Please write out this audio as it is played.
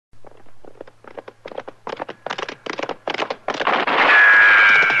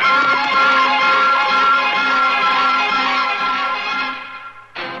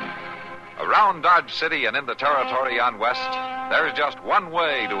Dodge City and in the territory on west, there's just one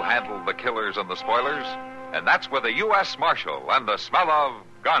way to handle the killers and the spoilers, and that's with a U.S. Marshal and the smell of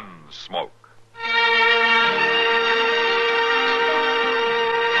Gunsmoke.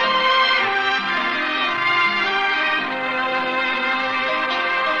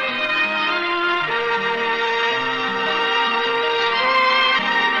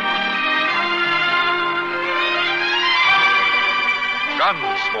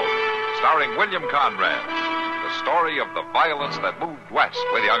 Gunsmoke, starring William Conrad, the story of the violence that moved west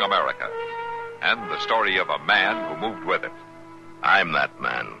with young America, and the story of a man who moved with it. I'm that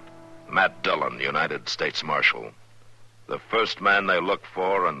man, Matt Dillon, United States Marshal. The first man they look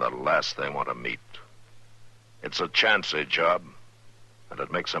for and the last they want to meet. It's a chancy job, and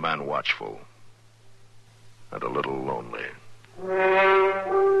it makes a man watchful and a little lonely.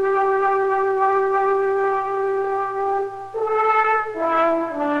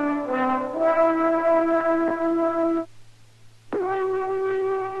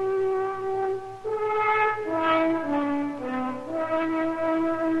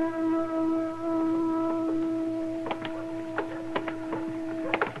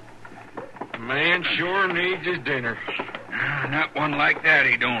 Man sure needs his dinner. Not one like that,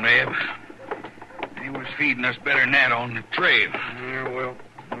 he don't, Eb. He was feeding us better than that on the trail. Yeah, well,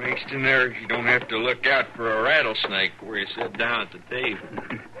 at least in there you don't have to look out for a rattlesnake where you sit down at the table.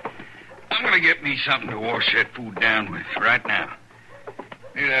 I'm going to get me something to wash that food down with right now.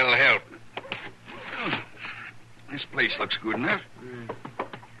 Maybe that'll help. This place looks good enough.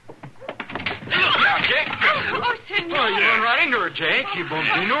 Look out, Jake. Oh, senor. Oh, you run right into her, Jake. You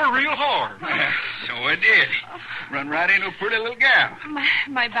bumped into her real hard. So I did. Run right into a pretty little gal.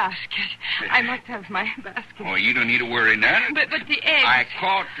 My basket. I must have my basket. Oh, you don't need to worry none. But the eggs. I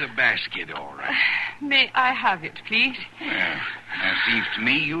caught the basket, all right. May I have it, please? Well, now, seems to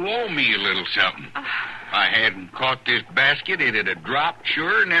me you owe me a little something. If I hadn't caught this basket, it'd have dropped,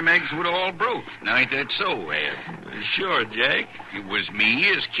 sure, and them eggs would have all broke. Now, ain't that so, Ed? Sure, Jake. It was me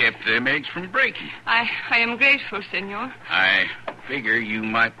as kept them eggs from breaking. I am grateful, senor. I figure you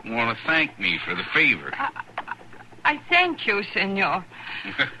might want to thank me for the favor. I thank you, senor.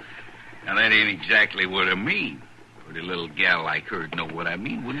 Now, that ain't exactly what I mean. Pretty little gal like her'd know what I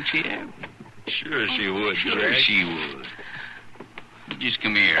mean, wouldn't she, Ed? Sure she would, Sure Jake. she would. Just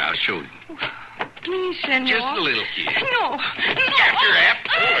come here, I'll show you. Please, senor. Just a little kiss. No. After Ep.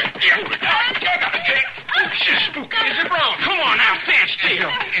 Hold it. Jake. She's spooky as a brown. Come on now, stand still.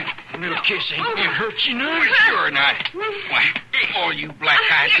 A little kiss ain't gonna hurt you none. Well, sure not. Why, all you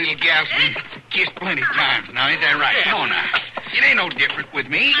black-eyed little gals been kissed plenty times now, ain't that right? Come on now. It ain't no different with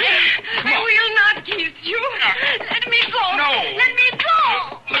me. Come I on. will not kiss you. Let me go. No. Let me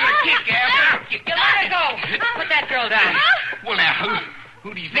go. Look at her kick, Ab. You let her go. Put that girl down. Well, now,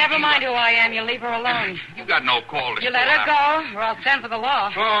 who do you think Never you mind are? who I am. You leave her alone. You got no call to You let her go, or I'll send for the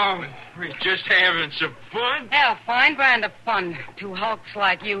law. Oh, we're just having some fun. Hell, fine brand of fun. Two hulks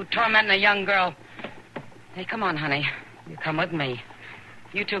like you tormenting a young girl. Hey, come on, honey. You come with me.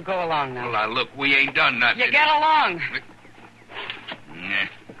 You two go along now. Well, now, look, we ain't done nothing. You get along. Yeah.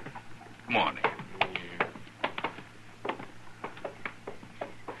 Come on.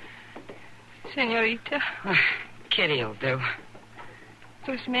 Senorita, Kitty'll do.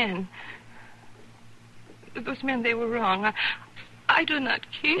 those men, they were wrong. I do not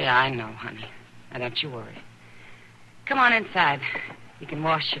kiss. Yeah, I know, honey. Now, don't you worry. Come on inside. You can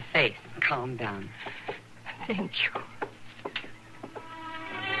wash your face and calm down. Thank you.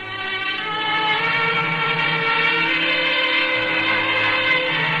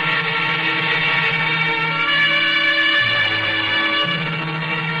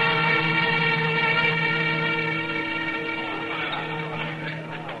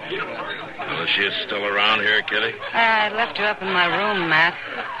 She's still around here, Kitty? I left her up in my room, Matt.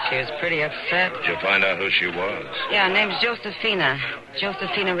 She was pretty upset. Did you find out who she was? Yeah, her name's Josefina.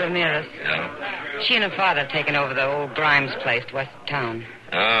 Josefina Ramirez. Yeah? She and her father taken over the old Grimes place west of town.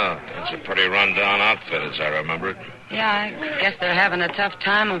 Oh, that's a pretty run-down outfit, as I remember it. Yeah, I guess they're having a tough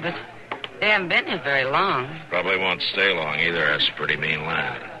time of it. They haven't been here very long. Probably won't stay long either. That's pretty mean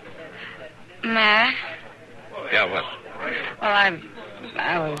land. Matt? Yeah, what? Well,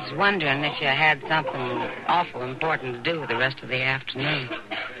 I was wondering if you had something awful important to do the rest of the afternoon.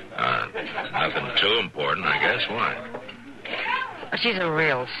 Nothing too important, I guess. Why? Well, she's a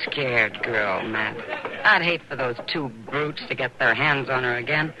real scared girl, Matt. I'd hate for those two brutes to get their hands on her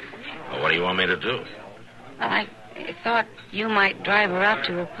again. Well, what do you want me to do? I thought you might drive her out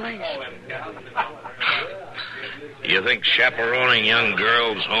to her place. You think chaperoning young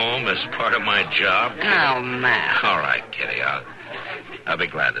girls home is part of my job? No, Matt. All right, Kitty. I'll be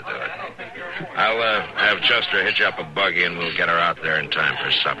glad to do it. I'll have Chester hitch up a buggy and we'll get her out there in time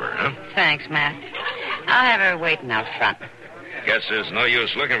for supper, huh? Thanks, Matt. I'll have her waiting out front. Guess there's no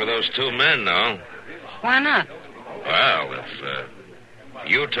use looking for those two men, though. Why not? Well, if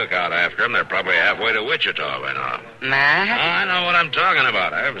you took out after them, they're probably halfway to Wichita by now. Matt? I know what I'm talking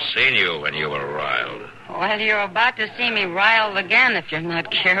about. I've seen you when you were riled. Well, you're about to see me riled again if you're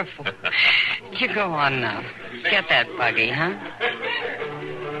not careful. You go on now. Get that buggy, huh?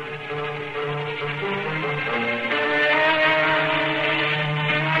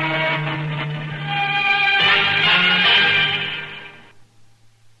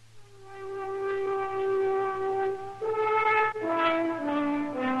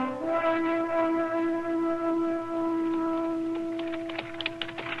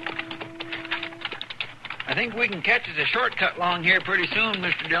 I think we can catch us a shortcut along here pretty soon,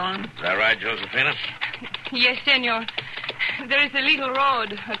 Mr. Dillon. Is that right, Josephina? Yes, senor. There is a little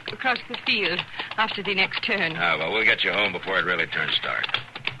road across the field after the next turn. Ah, well, we'll get you home before it really turns dark.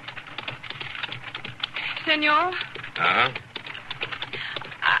 Senor, Uh-huh.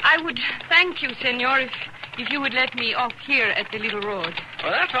 I would thank you, senor, if you would let me off here at the little road.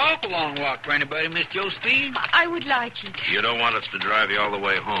 Well, that's an awful long walk for anybody, Miss Josephine. I would like it. You don't want us to drive you all the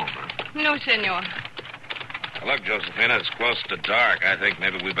way home, huh? No, senor. Look, Josephina, it's close to dark. I think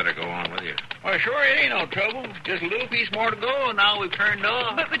maybe we better go on with you. Well, sure, it ain't no trouble. Just a little piece more to go, and now we've turned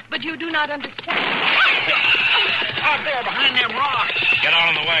off. But you do not understand. Out there behind them rocks. Get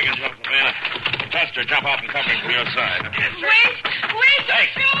out on the wagon, Josephina. Chester, jump off and cover him from your side. Wait, Hey,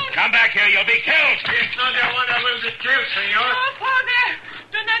 shoot. come back here. You'll be killed. It's not that one that will be killed, senor. Oh, Father,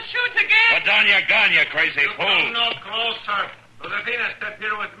 do not shoot again. Put down your gun, you crazy fool. No closer. Josefina, step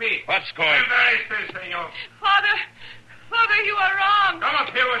here with me. What's going I'm very still, senor. Father, you are wrong. Come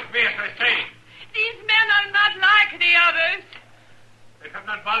up here with me, as I say. These men are not like the others. They have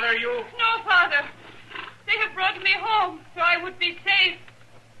not bothered you? No, Father. They have brought me home so I would be safe.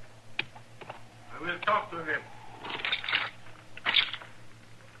 I will talk to them.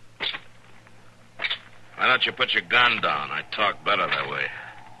 Why don't you put your gun down? I talk better that way.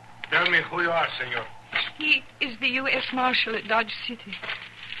 Tell me who you are, senor. He is the U.S. Marshal at Dodge City.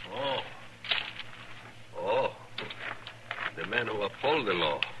 Oh, the man who uphold the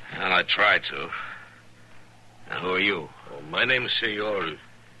law. Well, I try to. Now, who are you? Oh, my name is Senor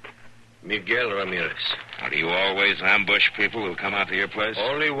Miguel Ramirez. How do you always ambush people who come out to your place?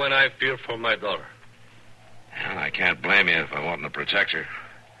 Only when I fear for my daughter. Well, I can't blame you if I want to protect her.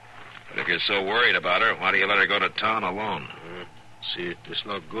 But if you're so worried about her, why do you let her go to town alone? See, it's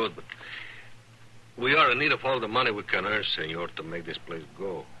not good, but we are in need of all the money we can earn, senor, to make this place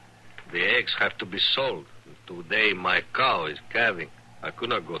go. The eggs have to be sold. Today, my cow is calving. I could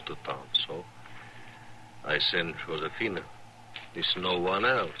not go to town, so I sent Josefina. There's no one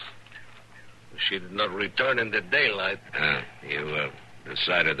else. She did not return in the daylight. You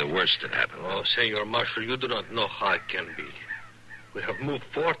decided the worst had happened. Oh, Senor Marshal, you do not know how it can be. We have moved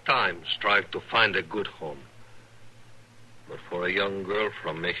 4 times trying to find a good home. But for a young girl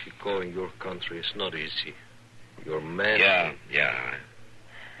from Mexico in your country, it's not easy. Your man... Yeah.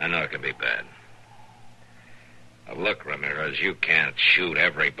 I know it can be bad. Now, look, Ramirez, you can't shoot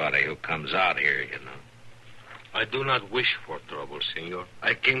everybody who comes out here, you know. I do not wish for trouble, senor.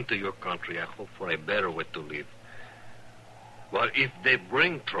 I came to your country. I hope for a better way to live. But if they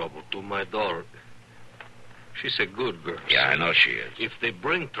bring trouble to my daughter... She's a good girl. Yeah, I know she is. If they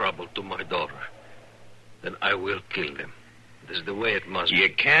bring trouble to my daughter, then I will kill them. This is the way it must be. You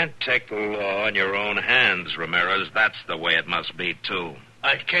can't take the law in your own hands, Ramirez. That's the way it must be, too.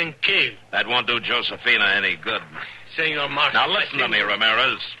 I can kill. That won't do Josephina any good. Senor Marshal... Now, listen to me,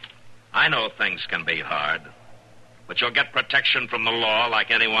 Ramirez. I know things can be hard, but you'll get protection from the law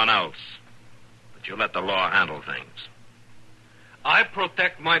like anyone else. But you let the law handle things. I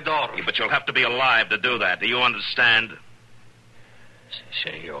protect my daughter. Yeah, but you'll have to be alive to do that. Do you understand?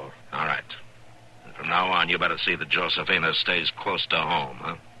 Senor. All right. And from now on, you better see that Josephina stays close to home,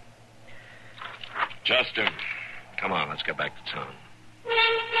 huh? Justin, come on, let's get back to town.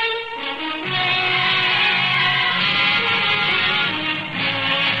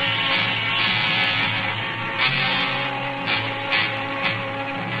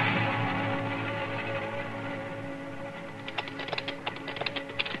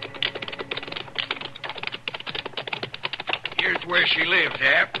 Here's where she lives,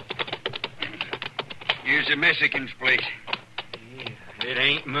 Hap. Here's the Mexican's place. It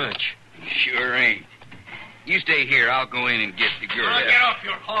ain't much. Sure ain't. You stay here. I'll go in and get the girl. Get off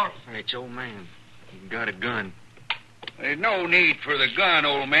your horse. It's old man. You got a gun. There's no need for the gun,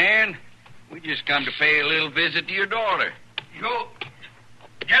 old man. We just come to pay a little visit to your daughter.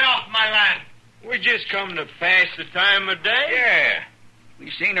 Get off my land. We just come to pass the time of day. Yeah.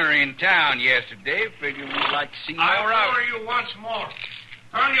 We seen her in town yesterday. Figured we'd like to see more of her. I'll order you once more.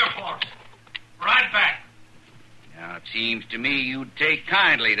 Turn your horse. Ride back. Now, it seems to me you'd take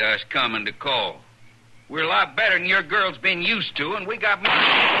kindly to us coming to call. We're a lot better than your girl's been used to, and we got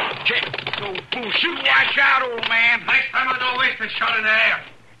money. Check. So, shoot, watch out, old man. Next time I don't waste a shot in the air.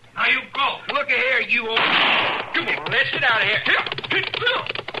 Now you go. Look here, you old... Come on, let's get out of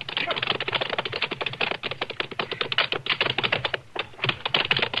here.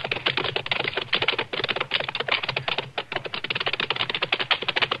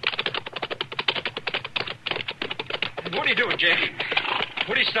 What are you doing, Jack?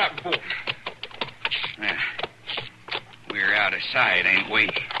 What are you stopping for? We're out of sight, ain't we?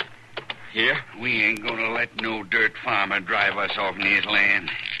 Yeah? We ain't gonna let no dirt farmer drive us off in his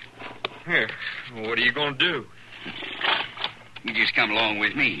land. Yeah. What are you going to do? You just come along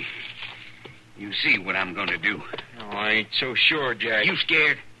with me. You see what I'm gonna do. Oh, I ain't so sure, Jack. You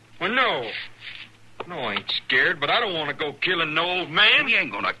scared? Well, no. No, I ain't scared, but I don't want to go killing no old man. We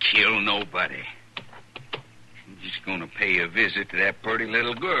ain't gonna kill nobody. We're just gonna pay a visit to that pretty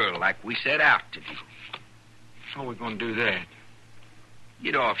little girl like we set out to do. How are we going to do that?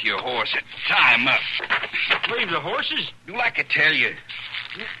 Get off your horse and tie him up. Leave the horses? Do like I tell you.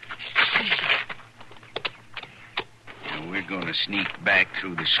 Now we're gonna sneak back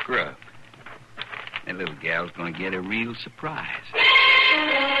through the scrub. That little gal's gonna get a real surprise.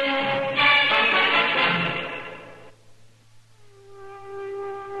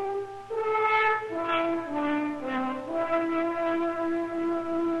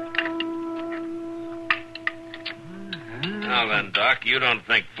 Now then, Doc, you don't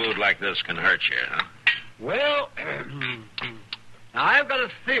think food like this can hurt you, huh? Well, now I've got a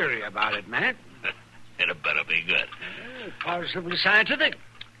theory about it, Matt. It better be good. Positively scientific.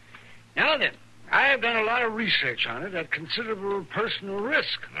 Now then, I have done a lot of research on it at considerable personal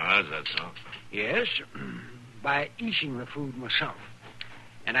risk. Oh, is that so? Yes, by eating the food myself.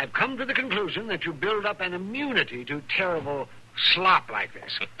 And I've come to the conclusion that you build up an immunity to terrible slop like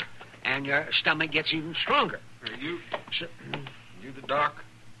this. And your stomach gets even stronger. Are you So, the doc?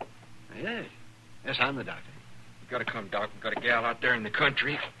 yes. Yes, I'm the doctor. You gotta come, Doc. We've got a gal out there in the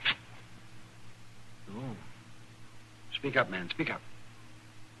country. Oh, Speak up, man. Speak up.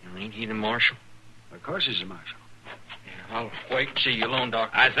 ain't he the marshal? Of course he's a marshal. Yeah, I'll wait and see you alone, Doc.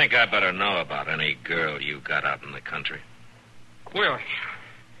 I think I better know about any girl you got out in the country. Well,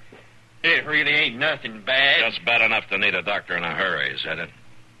 it really ain't nothing bad. Just bad enough to need a doctor in a hurry, is that it?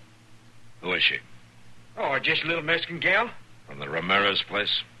 Who is she? Oh, just a little Mexican gal? From the Ramirez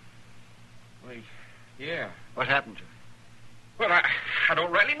place? Well, yeah. What happened to her? Well, I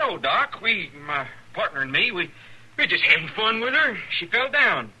don't really know, Doc. My partner and me, we're just having fun with her. She fell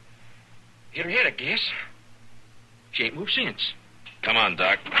down. Hit her head, I guess. She ain't moved since. Come on,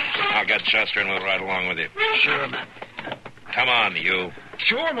 Doc. I'll get Chester and we'll ride along with you. Sure, man. Come on, you.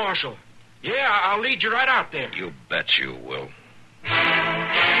 Sure, Marshal. Yeah, I'll lead you right out there. You bet you will.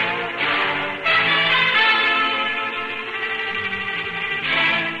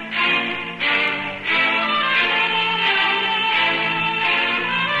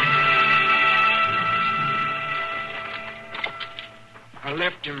 I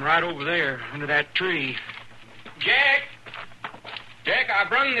left him right over there under that tree. Jack! Jack, I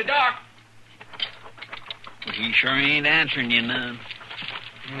brung the doc. Well, he sure ain't answering you none.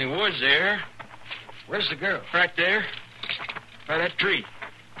 And he was there. Where's the girl? Right there. By that tree.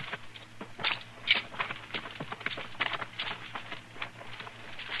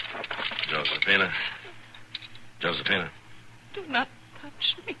 Josephina. Do not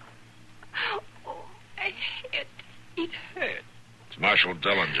touch me. Oh, my head. It hurts. It's Marshal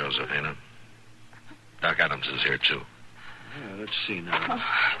Dillon, Josephina. Doc Adams is here, too. Yeah, let's see now.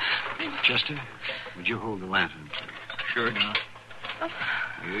 Chester, would you hold the lantern? Sure, Doc.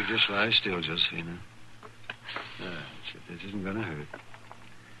 You just lie still, Josephina. That's it. This isn't going to hurt.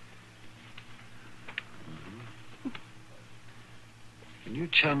 Can you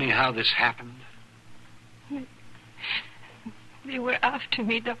tell me how this happened? They were after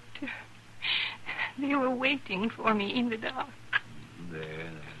me, Doctor. They were waiting for me in the dark.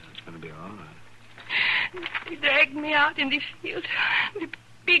 There. That's going to be all right. They dragged me out in the field with a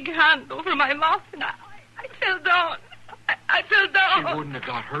big hand over my mouth, and I fell down. I fell down. She wouldn't have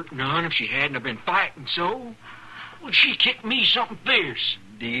got hurt none if she hadn't have been fighting so. Well, she kicked me something fierce.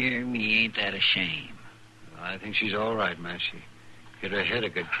 Dear me, ain't that a shame. I think she's all right, man. She hit her head a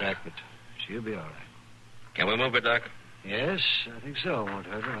good crack, but she'll be all right. Can we move it, Doc? Yes, I think so. Won't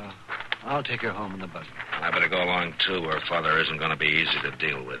hurt her. I'll take her home in the buggy. I better go along, too. Her father isn't going to be easy to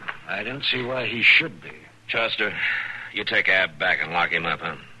deal with. I don't see why he should be. Chester, you take Ab back and lock him up,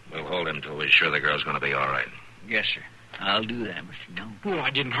 huh? We'll hold him till we're sure the girl's going to be all right. Yes, sir. I'll do that, Mr. Dillon. Well, I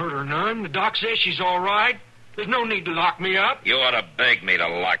didn't hurt her none. The doc says she's all right. There's no need to lock me up. You ought to beg me to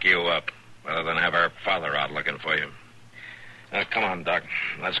lock you up, rather than have her father out looking for you. Come on, Doc.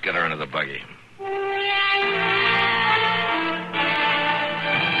 Let's get her into the buggy.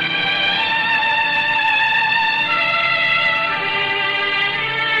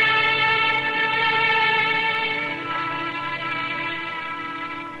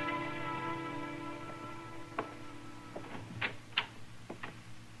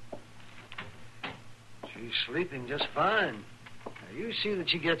 She's sleeping just fine. Now, you see that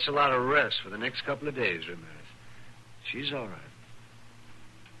she gets a lot of rest for the next couple of days, Ramirez. She's all right.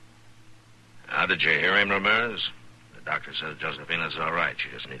 How did you hear him, Ramirez? The doctor says Josefina's all right. She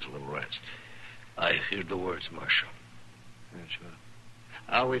just needs a little rest. I hear the words, Marshal. Yeah, sure.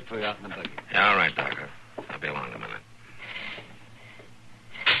 I'll wait for you out in the buggy. Yeah, all right, Doctor. I'll be along in a minute.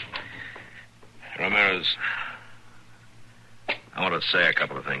 Ramirez, I want to say a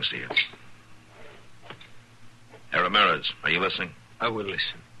couple of things to you. Hey, Ramirez, are you listening? I will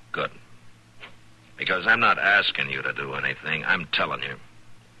listen. Good. Because I'm not asking you to do anything. I'm telling you.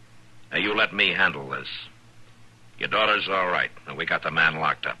 Now, you let me handle this. Your daughter's all right, and we got the man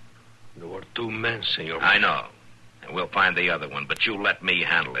locked up. There were 2 men, Senor. I know. And we'll find the other one, but you let me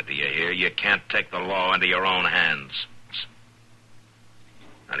handle it, do you hear? You can't take the law into your own hands.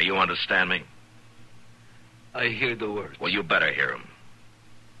 Now, do you understand me? I hear the words. Well, you better hear them.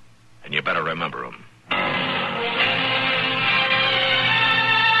 And you better remember them.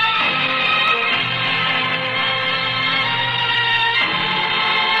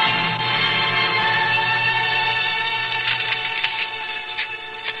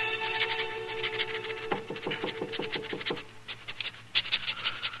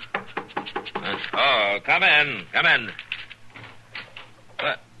 Oh, come in. Come in.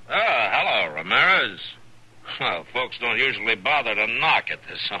 Hello, Ramirez. Well, folks don't usually bother to knock at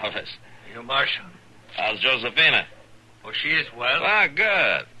this office. Your Marshal. How's Josefina? Oh, she is well. Ah,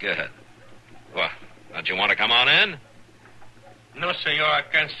 good. Well, don't you want to come on in? No, Senor, I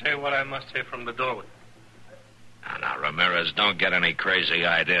can't say what I must say from the doorway. Now, Ramirez, don't get any crazy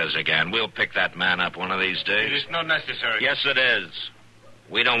ideas again. We'll pick that man up one of these days. It is not necessary. Yes, it is.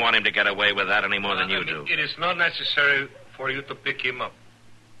 We don't want him to get away with that any more than you do. It is not necessary for you to pick him up.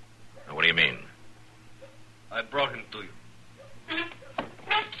 Now, what do you mean? I brought him to you.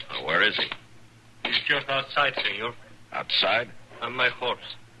 Well, where is he? He's just outside, Senor. Outside? On my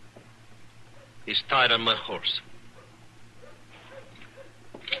horse. He's tied on my horse.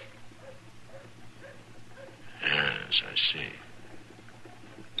 Yes, I see.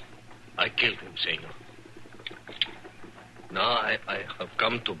 I killed him, Senor. Now I have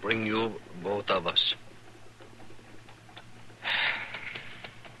come to bring you both of us.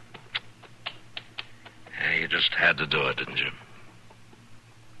 Yeah, you just had to do it, didn't you?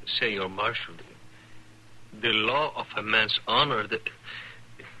 Senor Marshal, the law of a man's honor, that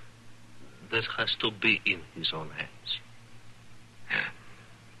has to be in his own hands. Yeah.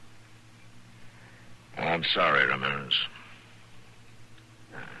 Well, I'm sorry, Ramirez.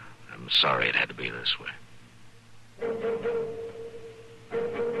 I'm sorry it had to be this way.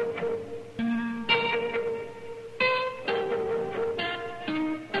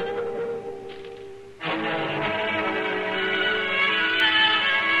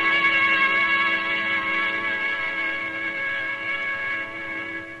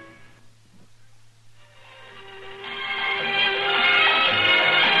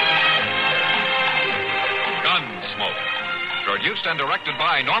 Produced and directed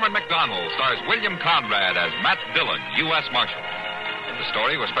by Norman MacDonald, stars William Conrad as Matt Dillon, U.S. Marshal. The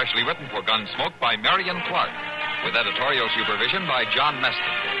story was specially written for Gunsmoke by Marion Clark, with editorial supervision by John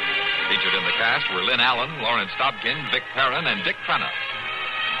Meston. Featured in the cast were Lynn Allen, Lawrence Dobkin, Vic Perrin, and Dick Crenna.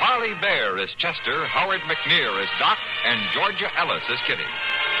 Harley Bear is Chester, Howard McNear is Doc, and Georgia Ellis is Kitty.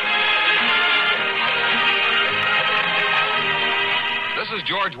 This is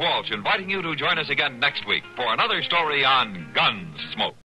George Walsh inviting you to join us again next week for another story on Gunsmoke.